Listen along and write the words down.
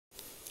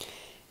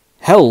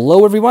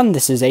Hello everyone,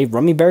 this is a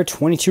Rummy Bear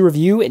 22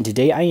 review, and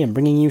today I am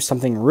bringing you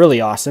something really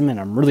awesome, and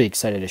I'm really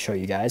excited to show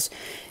you guys.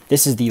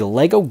 This is the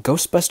LEGO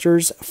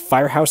Ghostbusters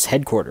Firehouse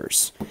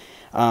Headquarters,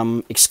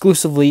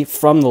 exclusively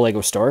from the LEGO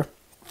store.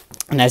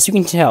 And as you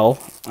can tell,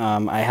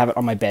 I have it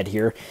on my bed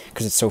here,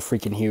 because it's so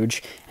freaking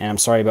huge, and I'm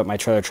sorry about my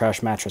trailer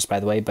trash mattress,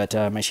 by the way, but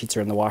my sheets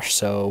are in the wash,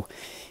 so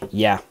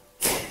yeah.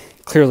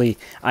 Clearly,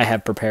 I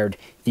have prepared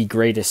the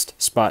greatest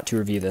spot to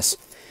review this.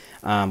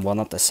 Well,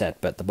 not the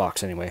set, but the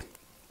box anyway.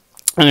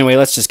 Anyway,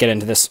 let's just get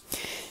into this.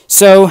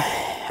 So,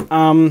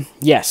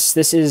 yes,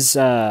 this is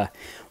one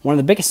of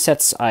the biggest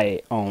sets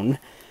I own.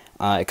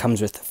 It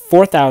comes with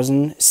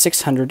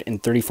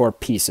 4,634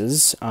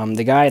 pieces.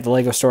 The guy at the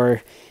LEGO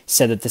store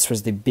said that this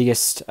was the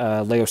biggest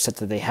LEGO set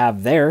that they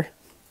have there,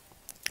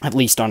 at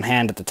least on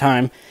hand at the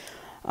time.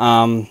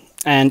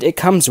 And it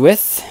comes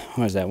with,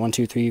 what is that, 1,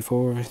 2, 3,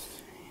 4...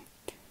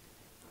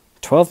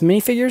 12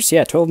 minifigures?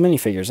 Yeah, 12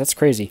 minifigures. That's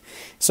crazy.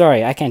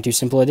 Sorry, I can't do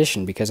simple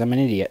addition because I'm an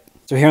idiot.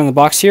 So here on the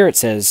box here, it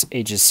says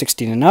ages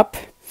 16 and up.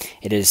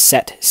 It is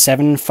set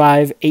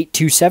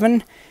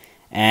 75827.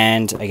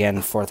 And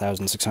again,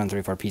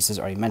 4,634 pieces.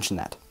 Already mentioned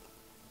that.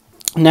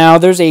 Now,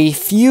 there's a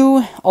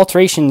few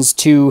alterations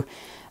to,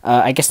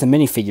 I guess, the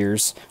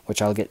minifigures,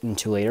 which I'll get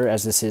into later,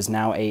 as this is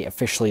now a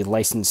officially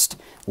licensed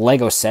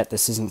LEGO set.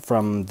 This isn't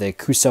from the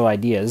Cuso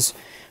Ideas.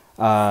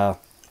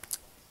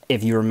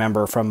 If you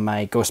remember from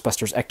my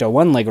Ghostbusters Ecto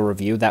 1 LEGO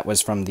review, that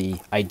was from the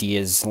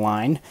Ideas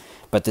line.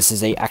 But this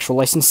is a actual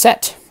licensed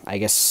set, I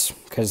guess,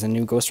 because the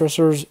new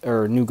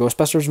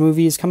Ghostbusters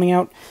movie is coming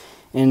out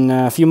in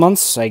a few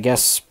months. I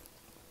guess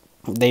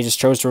they just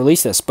chose to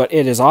release this, but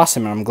it is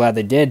awesome, and I'm glad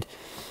they did.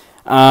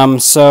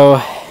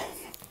 So,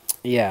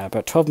 yeah,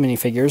 about 12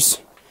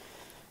 minifigures.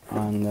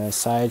 On the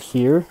side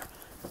here,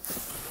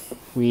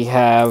 we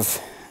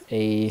have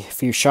a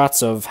few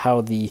shots of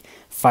how the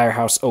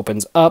firehouse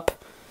opens up.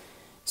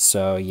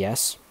 So,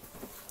 yes.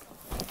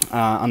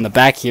 On the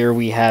back here,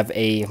 we have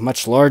a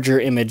much larger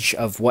image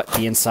of what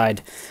the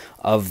inside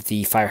of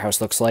the firehouse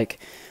looks like.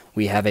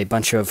 We have a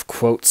bunch of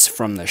quotes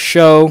from the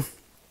show,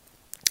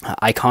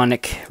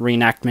 iconic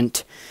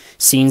reenactment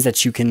scenes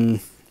that you can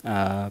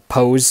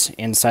pose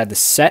inside the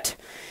set.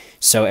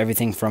 So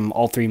everything from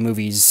all three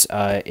movies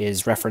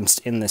is referenced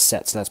in this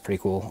set, so that's pretty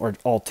cool. Or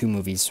all two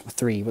movies.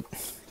 Three. What?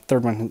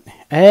 Third one.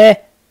 And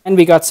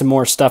we got some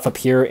more stuff up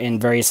here in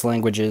various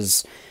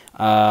languages.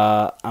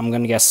 I'm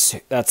going to guess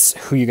that's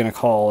who you're going to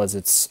call, as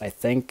it's, I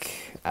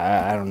think,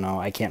 I don't know,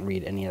 I can't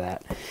read any of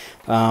that.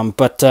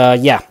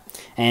 Yeah,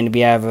 and we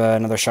have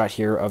another shot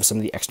here of some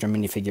of the extra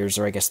minifigures,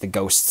 or I guess the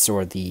ghosts,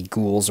 or the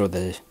ghouls, or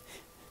the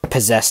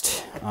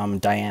possessed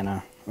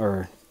Diana,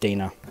 or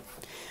Dana.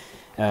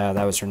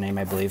 That was her name,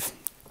 I believe.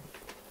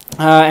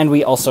 And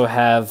we also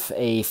have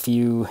a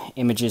few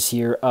images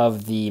here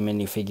of the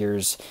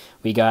minifigures.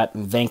 We got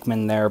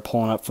Venkman there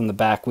pulling up from the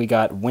back. We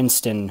got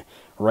Winston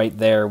right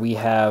there. We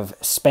have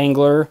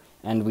Spangler,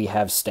 and we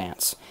have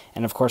Stance.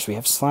 And of course we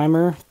have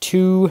Slimer,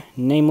 two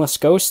nameless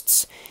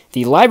ghosts,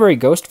 the library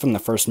ghost from the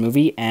first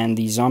movie, and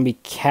the zombie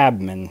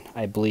cabman,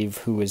 I believe,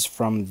 who is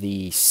from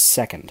the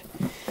second.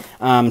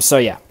 So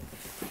yeah.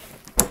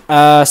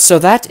 So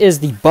that is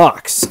the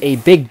box, a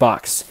big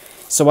box.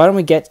 So why don't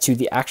we get to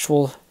the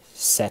actual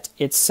set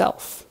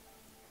itself?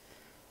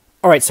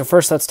 Alright, so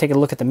first let's take a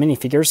look at the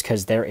minifigures,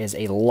 because there is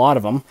a lot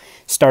of them.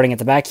 Starting at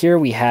the back here,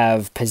 we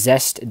have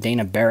possessed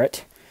Dana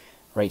Barrett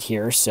right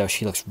here, so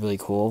she looks really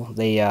cool.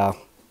 They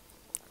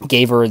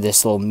gave her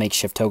this little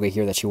makeshift toga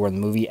here that she wore in the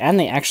movie, and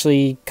they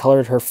actually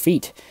colored her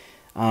feet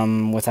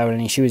without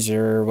any shoes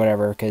or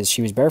whatever, because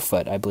she was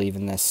barefoot, I believe,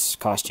 in this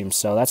costume.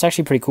 So that's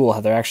actually pretty cool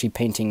how they're actually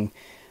painting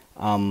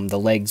the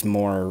legs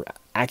more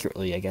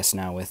accurately, I guess,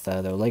 now with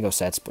their LEGO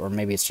sets, or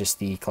maybe it's just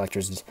the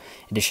collector's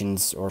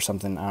editions or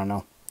something, I don't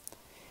know.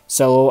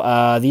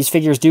 So these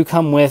figures do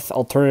come with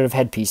alternative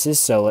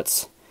headpieces, so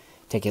let's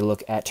take a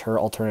look at her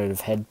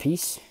alternative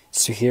headpiece.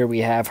 So here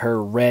we have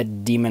her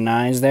red demon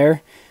eyes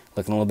there,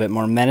 looking a little bit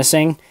more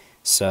menacing.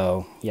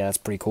 So yeah, that's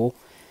pretty cool.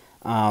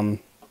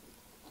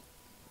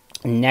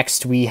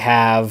 Next we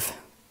have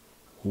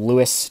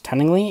Louis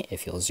Tunningley,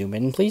 if you'll zoom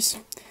in, please.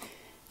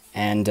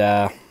 And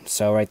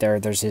so right there,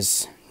 there's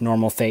his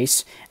normal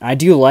face. And I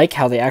do like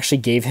how they actually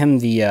gave him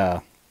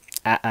the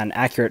an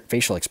accurate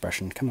facial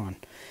expression. Come on,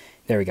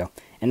 there we go.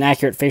 An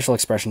accurate facial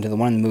expression to the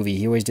one in the movie.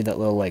 He always did that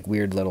little, like,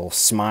 weird little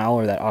smile,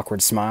 or that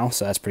awkward smile,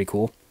 so that's pretty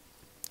cool.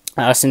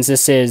 Since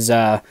this is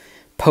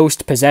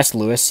post-possessed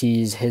Louis,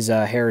 his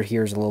hair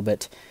here is a little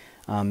bit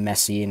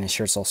messy, and his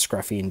shirt's all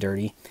scruffy and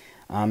dirty.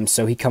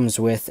 So he comes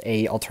with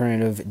a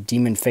alternative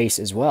demon face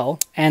as well.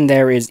 And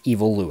there is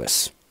Evil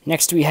Louis.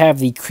 Next we have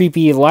the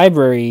creepy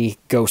library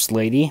ghost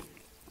lady.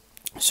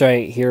 So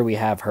right here we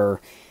have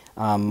her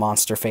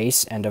monster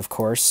face, and of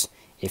course,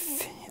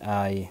 if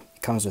it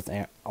comes with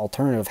an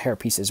alternative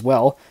hairpiece as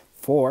well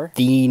for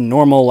the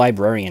normal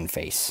librarian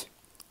face.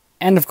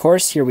 And of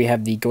course, here we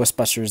have the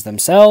Ghostbusters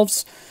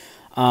themselves.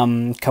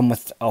 Come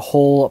with a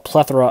whole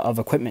plethora of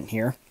equipment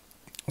here.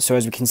 So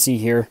as we can see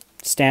here,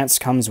 Stance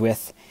comes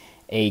with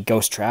a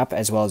ghost trap,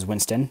 as well as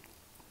Winston.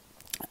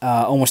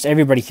 Almost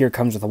everybody here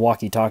comes with a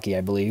walkie-talkie,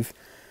 I believe.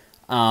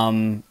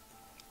 Venkman,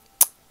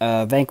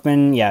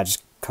 yeah,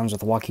 just comes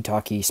with a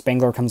walkie-talkie.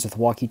 Spengler comes with a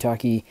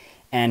walkie-talkie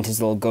and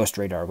his little ghost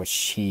radar, which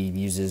he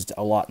uses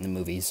a lot in the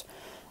movies.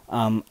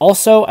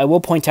 Also, I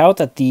will point out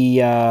that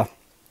these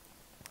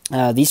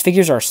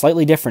figures are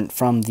slightly different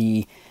from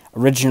the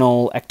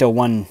original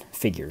Ecto-1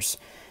 figures.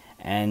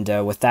 And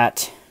with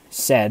that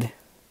said,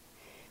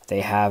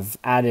 they have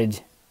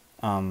added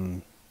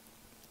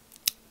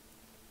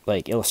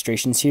like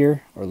illustrations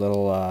here, or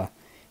little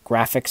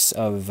graphics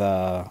of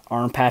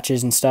arm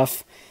patches and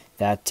stuff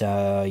that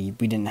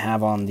we didn't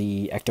have on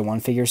the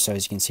Ecto-1 figures. So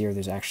as you can see here,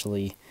 there's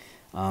actually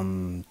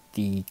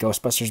the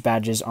Ghostbusters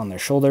badges on their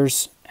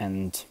shoulders,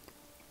 and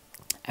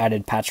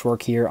added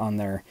patchwork here on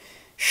their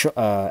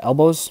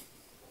elbows.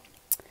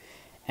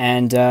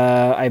 And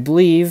I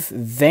believe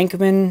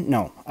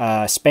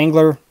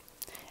Spengler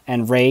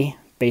and Ray,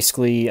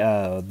 basically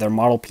their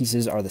model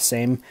pieces are the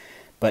same,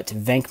 but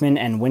Venkman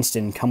and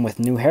Winston come with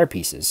new hair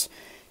pieces.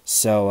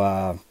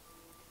 So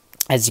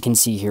as you can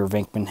see here,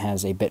 Venkman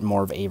has a bit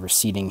more of a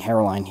receding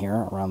hairline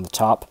here around the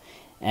top,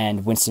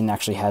 and Winston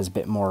actually has a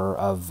bit more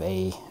of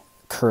a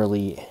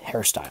curly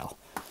hairstyle.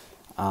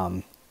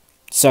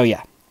 So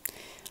yeah.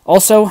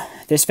 Also,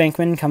 this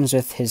Venkman comes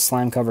with his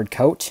slime-covered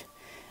coat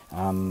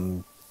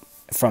from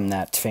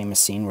that famous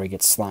scene where he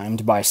gets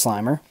slimed by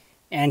Slimer.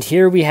 And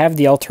here we have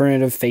the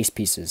alternative face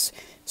pieces.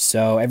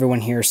 So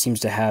everyone here seems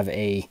to have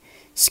a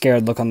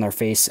scared look on their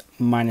face,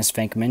 minus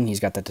Venkman. He's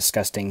got that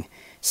disgusting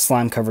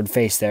slime-covered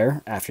face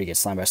there after he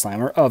gets slimed by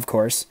Slimer, of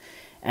course.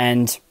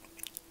 And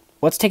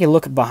let's take a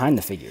look behind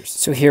the figures.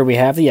 So here we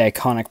have the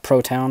iconic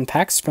Proton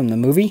packs from the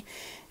movie,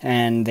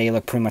 and they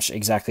look pretty much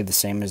exactly the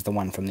same as the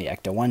one from the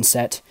Ecto-1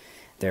 set.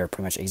 They're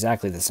pretty much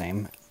exactly the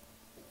same.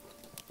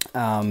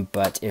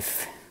 But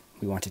if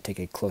we want to take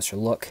a closer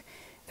look,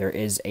 there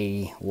is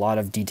a lot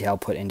of detail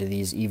put into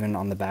these, even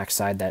on the back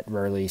side, that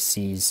rarely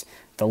sees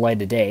the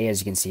light of day.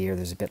 As you can see here,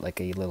 there's a bit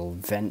like a little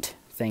vent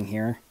thing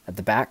here at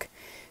the back.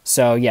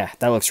 So yeah,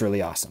 that looks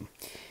really awesome.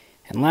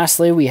 And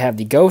lastly, we have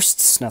the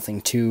ghosts.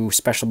 Nothing too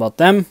special about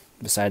them,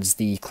 besides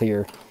the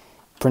clear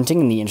printing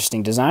and the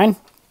interesting design.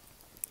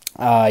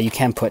 You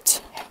can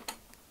put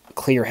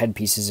clear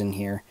headpieces in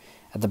here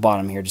at the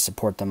bottom here to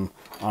support them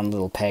on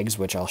little pegs,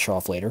 which I'll show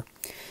off later.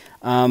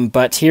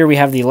 But here we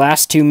have the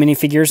last two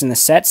minifigures in the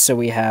set. So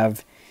we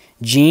have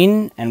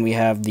Gene, and we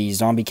have the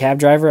zombie cab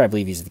driver. I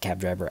believe he's the cab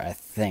driver, I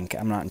think.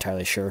 I'm not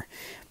entirely sure.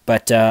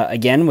 But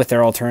again, with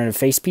their alternative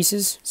face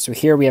pieces. So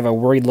here we have a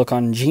worried look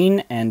on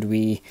Gene, and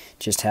we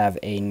just have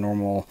a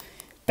normal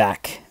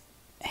back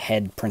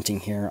head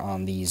printing here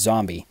on the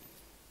zombie.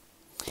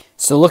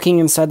 So looking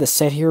inside the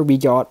set here, we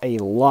got a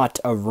lot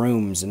of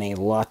rooms and a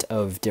lot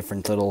of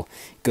different little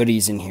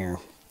goodies in here.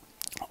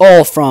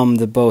 All from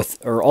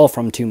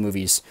two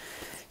movies.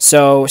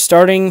 So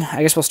starting,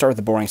 I guess we'll start with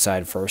the boring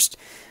side first.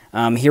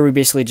 Here we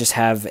basically just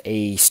have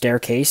a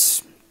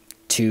staircase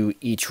to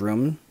each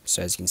room.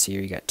 So as you can see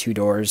here, you got 2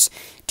 doors,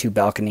 2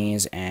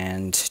 balconies,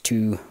 and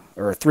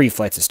 3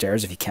 flights of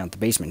stairs if you count the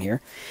basement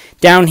here.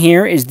 Down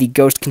here is the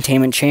ghost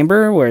containment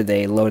chamber where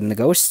they load in the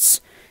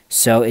ghosts.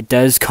 So it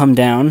does come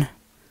down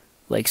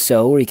like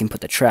so, where you can put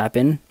the trap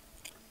in.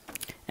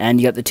 And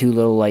you got the 2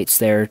 little lights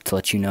there to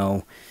let you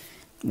know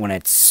when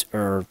it's,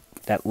 or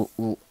that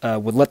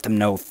would let them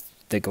know if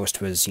the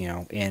ghost was,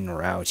 in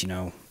or out,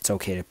 it's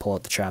okay to pull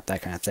out the trap,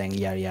 that kind of thing,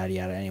 yada, yada,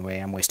 yada. Anyway,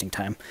 I'm wasting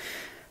time.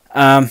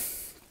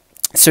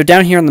 So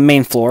down here on the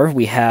main floor,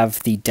 we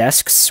have the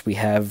desks. We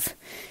have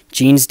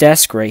Gene's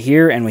desk right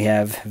here, and we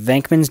have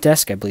Venkman's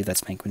desk. I believe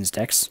that's Venkman's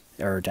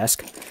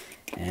desk.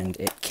 And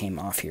it came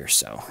off here,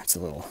 so it's a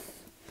little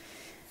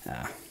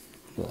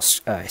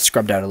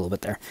scrubbed out a little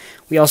bit there.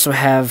 We also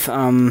have,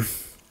 I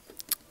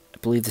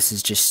believe this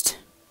is just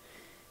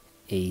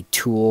a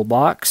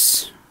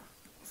toolbox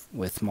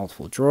with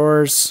multiple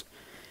drawers,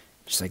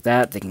 just like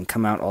that. They can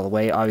come out all the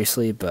way,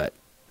 obviously, but,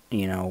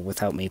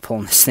 without me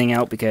pulling this thing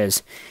out,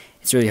 because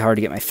it's really hard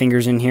to get my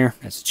fingers in here.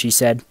 That's what she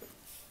said.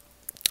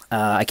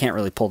 I can't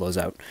really pull those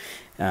out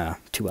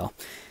too well.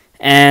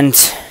 And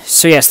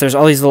so yes, there's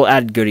all these little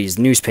added goodies,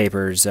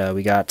 newspapers.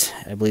 We got,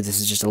 I believe this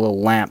is just a little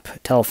lamp,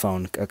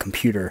 telephone, a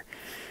computer.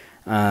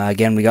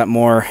 Again, we got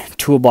more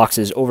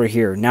toolboxes over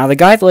here. Now, the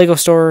guy at the Lego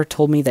store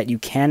told me that you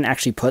can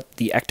actually put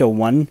the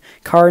Ecto-1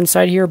 car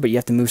inside here, but you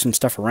have to move some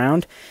stuff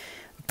around.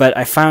 But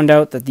I found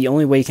out that the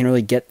only way you can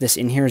really get this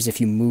in here is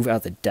if you move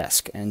out the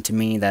desk. And to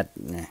me,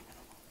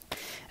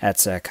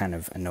 that's kind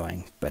of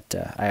annoying. But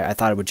I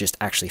thought it would just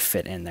actually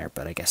fit in there,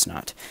 but I guess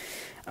not.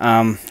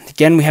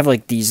 Again, we have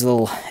like these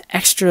little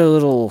extra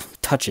little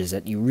touches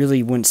that you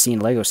really wouldn't see in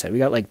Lego set. We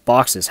got like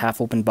boxes,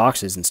 half-open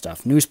boxes and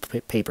stuff,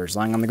 newspapers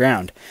lying on the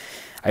ground.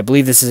 I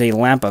believe this is a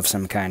lamp of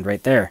some kind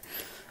right there.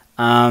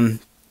 I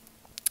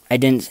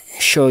didn't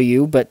show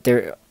you, but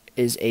there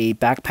is a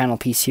back panel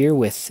piece here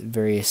with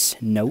various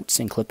notes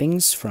and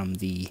clippings from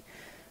the,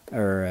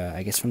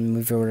 I guess from the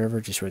movie or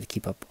whatever, just where they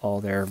keep up all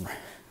their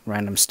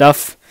random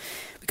stuff.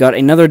 We got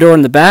another door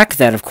in the back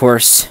that, of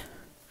course,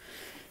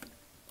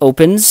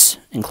 opens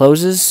and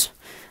closes.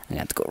 I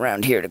have to go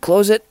around here to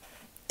close it.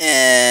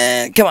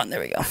 And come on, there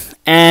we go.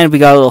 And we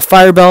got a little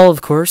fire bell,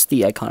 of course,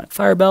 the iconic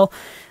fire bell.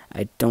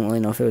 I don't really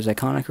know if it was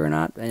iconic or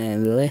not.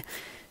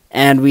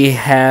 And we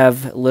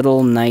have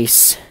little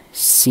nice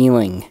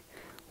ceiling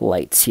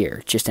lights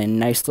here. Just a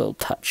nice little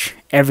touch.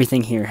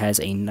 Everything here has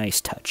a nice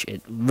touch.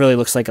 It really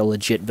looks like a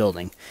legit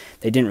building.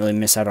 They didn't really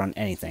miss out on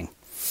anything.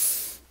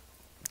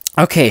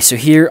 Okay, so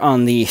here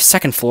on the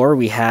second floor,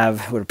 we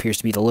have what appears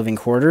to be the living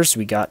quarters.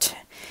 We got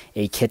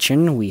a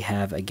kitchen. We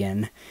have,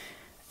 again,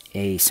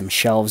 some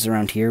shelves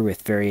around here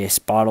with various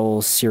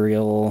bottles,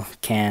 cereal,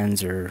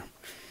 cans, or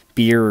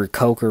beer or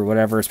Coke or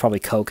whatever. It's probably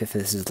Coke if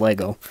this is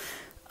Lego.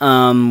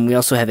 We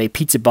also have a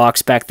pizza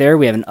box back there.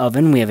 We have an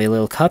oven. We have a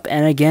little cup.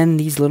 And again,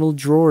 these little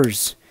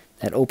drawers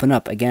that open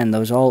up. Again,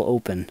 those all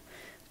open.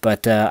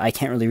 But I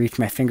can't really reach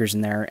my fingers in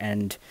there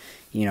and,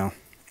 you know,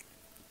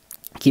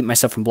 keep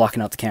myself from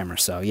blocking out the camera.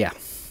 So, yeah.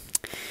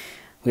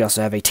 We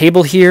also have a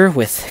table here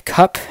with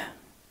cup,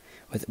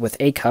 with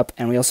a cup.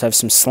 And we also have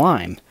some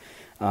slime.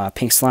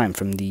 Pink slime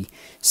from the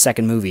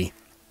second movie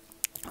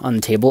on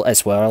the table,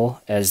 as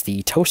well as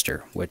the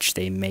toaster, which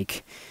they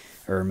make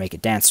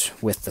it dance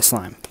with the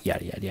slime.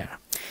 Yada, yada, yada.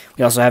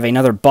 We also have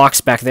another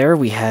box back there.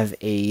 We have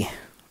I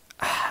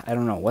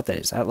don't know what that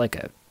is. Is that like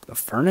a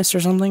furnace or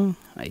something?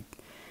 I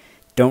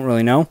don't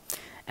really know.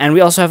 And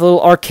we also have a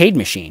little arcade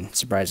machine,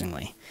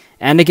 surprisingly.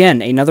 And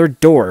again, another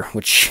door,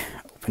 which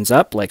opens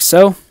up like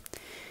so.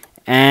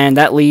 And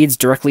that leads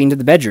directly into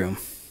the bedroom.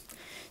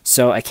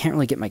 So I can't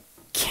really get my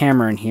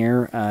camera in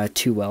here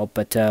too well,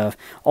 but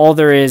all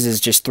there is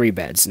just 3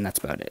 beds, and that's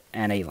about it,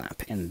 and a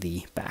lamp in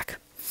the back.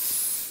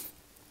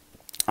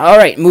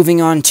 Alright,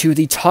 moving on to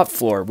the top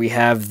floor, we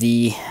have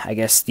the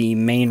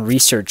main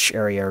research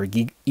area, or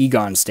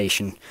Egon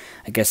station,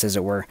 I guess as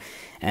it were,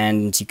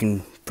 and you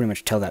can pretty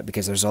much tell that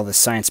because there's all this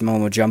science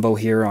mumbo-jumbo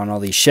here on all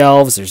these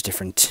shelves. There's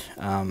different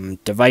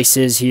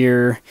devices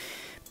here,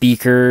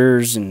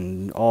 beakers,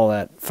 and all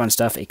that fun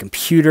stuff, a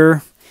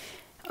computer,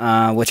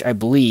 which I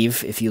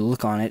believe, if you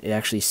look on it, it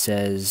actually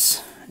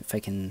says, if I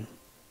can,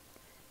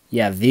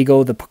 yeah,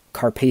 Vigo the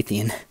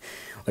Carpathian,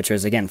 which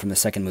was, again, from the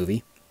second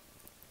movie.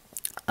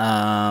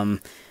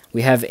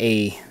 We have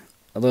a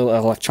little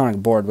electronic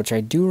board, which I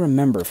do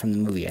remember from the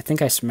movie. I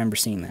think I remember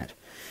seeing that.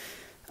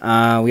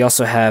 We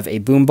also have a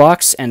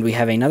boombox, and we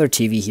have another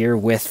TV here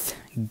with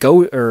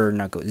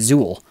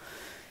Zool,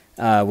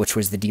 which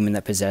was the demon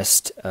that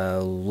possessed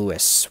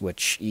Louis,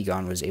 which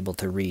Egon was able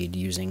to read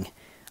using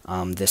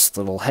this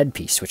little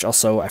headpiece, which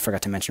also, I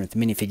forgot to mention with the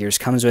minifigures,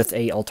 comes with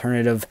a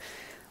alternative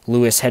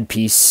Louis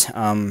headpiece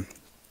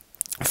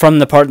from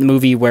the part of the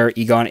movie where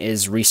Egon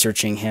is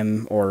researching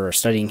him or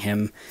studying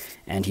him,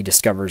 and he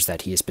discovers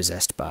that he is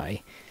possessed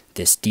by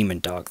this demon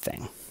dog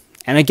thing.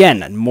 And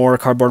again, more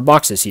cardboard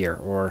boxes here,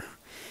 or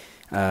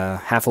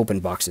half-open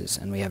boxes.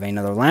 And we have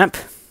another lamp.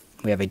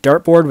 We have a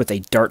dartboard with a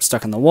dart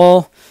stuck on the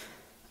wall.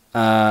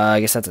 I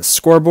guess that's a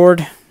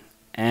scoreboard.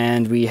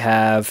 And we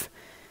have,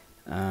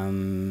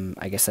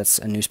 I guess that's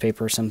a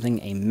newspaper or something,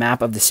 a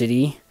map of the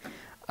city,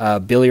 a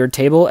billiard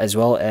table, as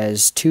well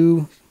as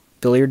 2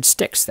 billiard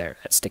sticks there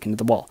that stick into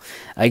the wall.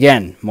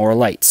 Again, more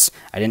lights.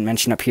 I didn't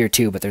mention up here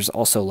too, but there's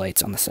also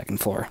lights on the second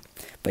floor.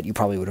 But you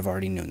probably would have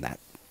already known that.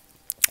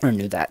 Or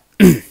knew that.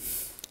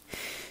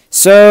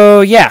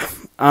 So, yeah.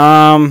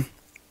 And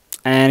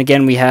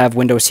again, we have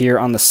windows here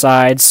on the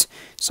sides,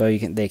 so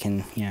they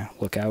can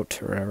look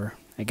out or whatever,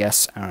 I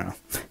guess. I don't know.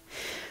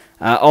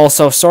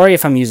 Also, sorry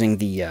if I'm using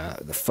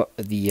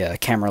the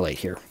camera light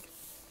here,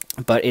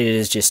 but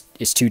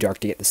it's too dark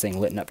to get this thing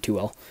lit up too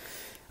well.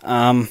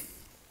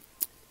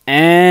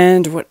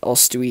 And what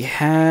else do we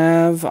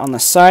have on the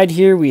side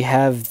here? We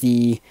have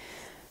the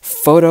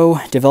photo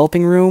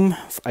developing room,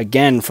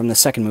 again from the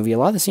second movie. A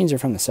lot of the scenes are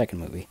from the second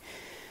movie,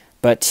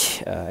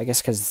 but I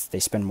guess because they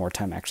spend more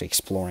time actually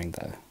exploring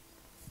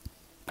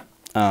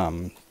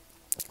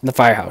the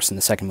firehouse in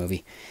the second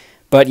movie.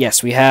 But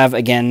yes, we have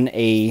again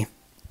a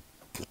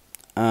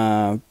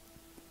photo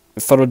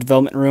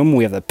development room.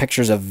 We have the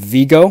pictures of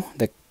Vigo,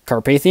 the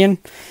Carpathian,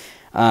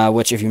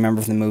 which, if you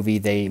remember from the movie,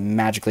 they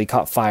magically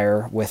caught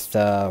fire with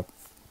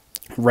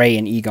Ray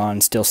and Egon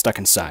still stuck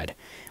inside,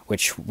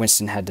 which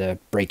Winston had to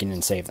break in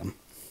and save them.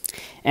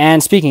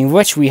 And speaking of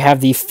which, we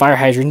have the fire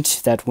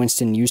hydrant that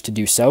Winston used to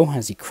do so,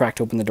 as he cracked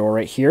open the door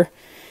right here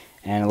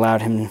and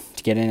allowed him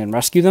to get in and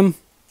rescue them.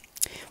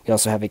 We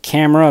also have a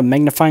camera, a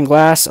magnifying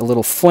glass, a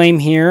little flame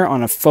here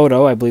on a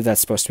photo. I believe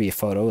that's supposed to be a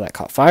photo that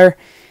caught fire.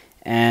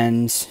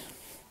 And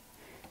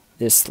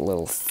this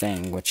little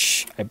thing,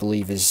 which I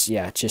believe is,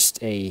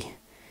 just a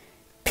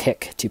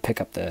pick to pick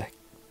up the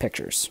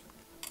pictures.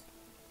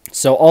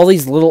 So all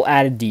these little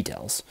added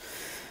details.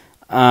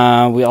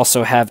 We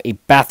also have a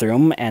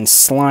bathroom and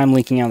slime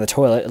leaking out of the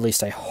toilet. At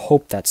least I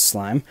hope that's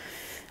slime.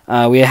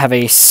 We have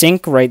a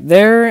sink right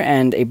there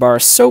and a bar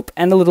of soap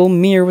and a little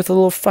mirror with a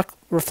little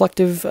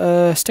reflective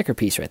sticker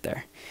piece right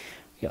there.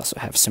 We also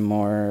have some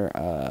more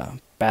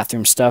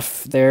bathroom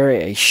stuff there.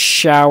 A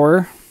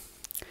shower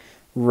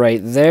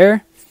right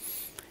there.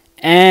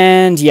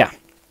 And yeah.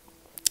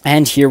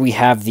 And here we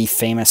have the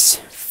famous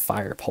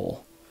fire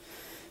pole.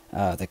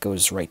 that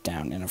goes right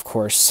down. And of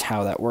course,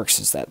 how that works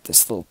is that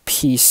this little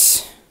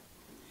piece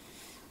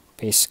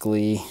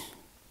basically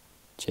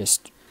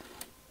just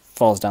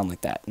falls down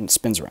like that and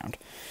spins around.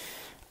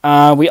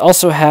 We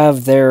also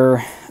have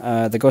the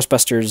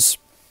Ghostbusters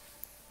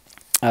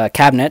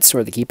cabinets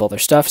where they keep all their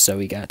stuff. So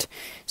we got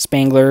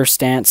Spangler,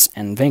 Stantz,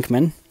 and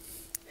Venkman.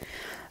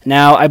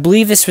 Now, I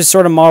believe this was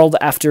sort of modeled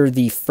after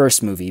the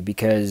first movie,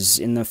 because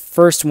in the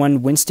first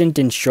one, Winston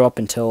didn't show up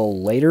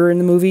until later in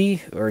the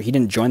movie, or he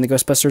didn't join the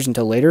Ghostbusters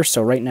until later,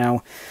 so right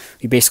now,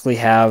 we basically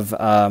have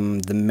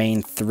the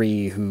main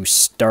three who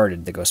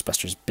started the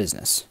Ghostbusters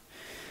business.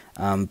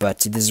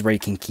 But this is where you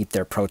can keep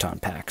their proton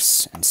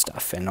packs and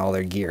stuff, and all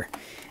their gear.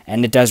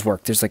 And it does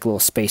work. There's like a little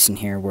space in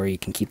here where you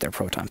can keep their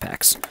proton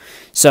packs.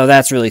 So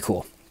that's really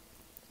cool.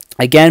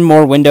 Again,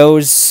 more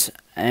windows,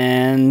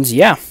 and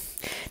yeah.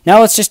 Now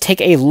let's just take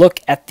a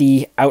look at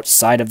the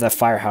outside of the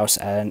firehouse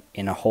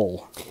in a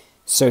whole.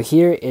 So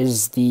here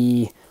is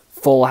the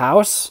full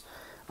house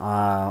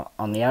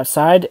on the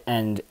outside,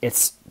 and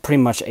it's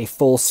pretty much a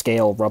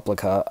full-scale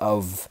replica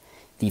of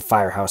the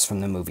firehouse from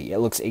the movie. It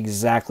looks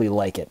exactly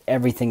like it.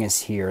 Everything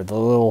is here. The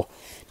little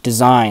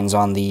designs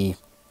on the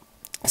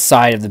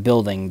side of the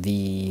building,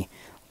 the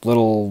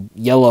little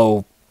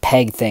yellow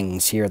peg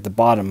things here at the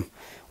bottom.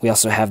 We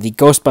also have the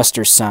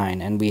Ghostbusters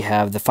sign, and we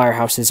have the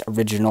firehouse's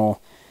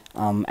original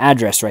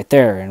address right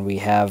there, and we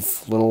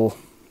have little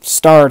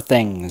star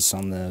things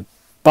on the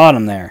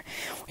bottom there.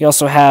 We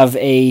also have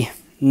a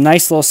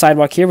nice little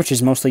sidewalk here, which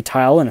is mostly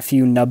tile, and a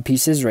few nub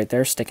pieces right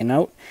there sticking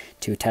out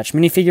to attach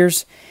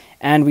minifigures.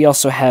 And we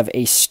also have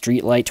a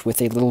street light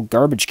with a little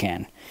garbage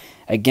can.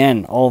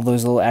 Again, all of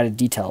those little added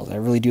details. I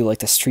really do like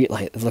the street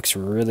light. It looks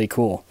really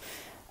cool.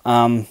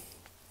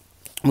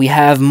 We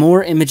have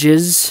more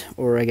images,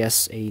 or I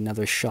guess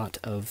another shot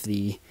of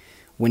the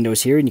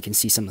windows here, and you can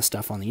see some of the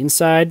stuff on the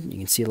inside. You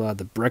can see a lot of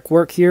the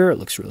brickwork here. It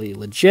looks really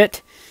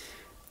legit.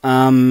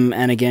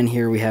 And again,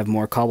 here we have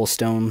more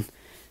cobblestone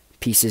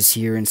pieces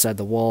here inside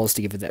the walls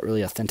to give it that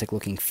really authentic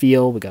looking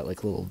feel. We got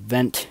like a little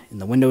vent in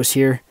the windows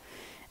here.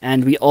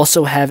 And we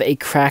also have a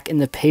crack in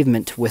the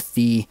pavement with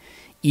the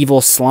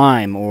evil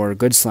slime, or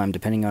good slime,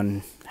 depending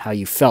on how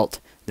you felt.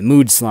 The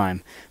mood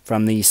slime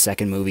from the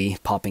second movie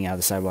popping out of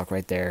the sidewalk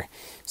right there.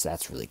 So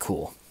that's really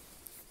cool.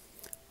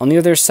 On the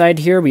other side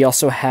here, we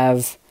also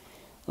have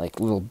like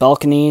little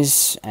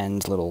balconies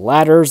and little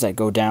ladders that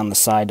go down the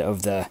side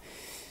of the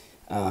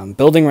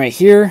building right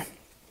here.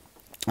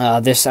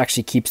 This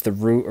actually keeps the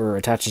roof, or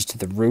attaches to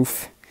the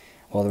roof,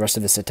 while the rest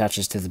of this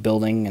attaches to the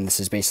building, and this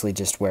is basically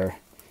just where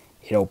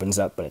it opens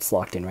up, but it's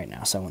locked in right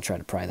now, so I won't try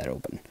to pry that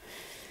open.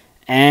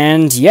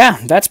 And yeah,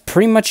 that's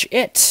pretty much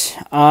it.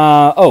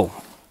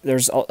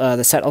 There's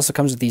the set also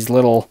comes with these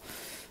little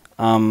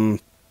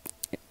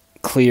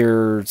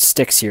clear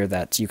sticks here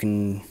that you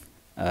can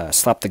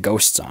slap the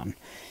ghosts on.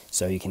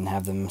 So you can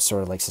have them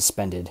sort of like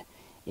suspended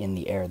in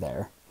the air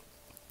there.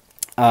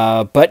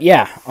 But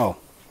yeah,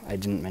 I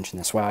didn't mention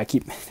this. Wow,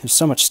 there's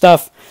so much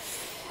stuff.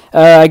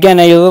 Again,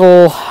 a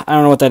little, I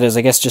don't know what that is.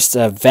 I guess just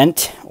a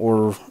vent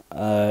or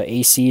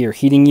AC or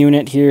heating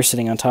unit here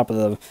sitting on top of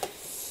the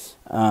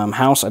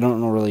house. I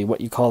don't know really what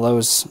you call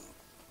those.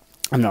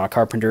 I'm not a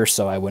carpenter,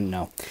 so I wouldn't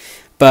know.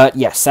 But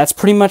yes, that's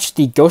pretty much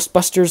the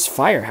Ghostbusters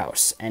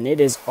Firehouse, and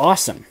it is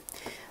awesome.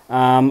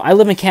 I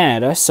live in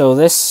Canada, so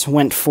this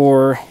went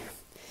for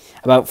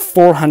about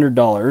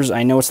 $400.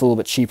 I know it's a little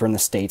bit cheaper in the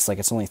States, like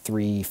it's only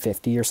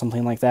 $350 or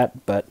something like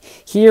that, but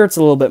here it's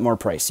a little bit more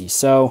pricey,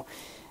 so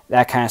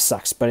that kind of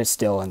sucks, but it's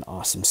still an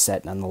awesome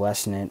set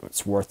nonetheless, and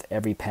it's worth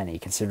every penny,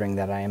 considering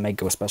that I am a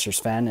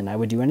Ghostbusters fan, and I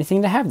would do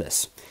anything to have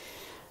this.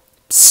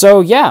 So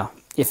yeah,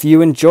 if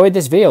you enjoyed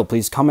this video,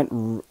 please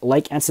comment,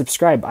 like, and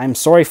subscribe. I'm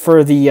sorry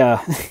for the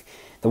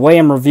the way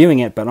I'm reviewing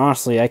it, but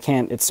honestly, I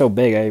can't, it's so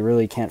big, I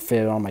really can't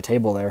fit it on my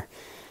table there.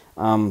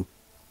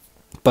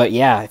 But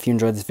yeah, if you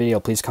enjoyed this video,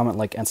 please comment,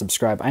 like, and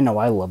subscribe. I know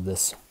I love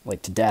this,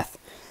 like, to death.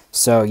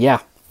 So yeah,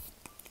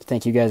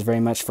 thank you guys very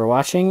much for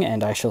watching,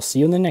 and I shall see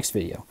you in the next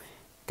video.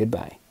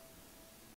 Goodbye.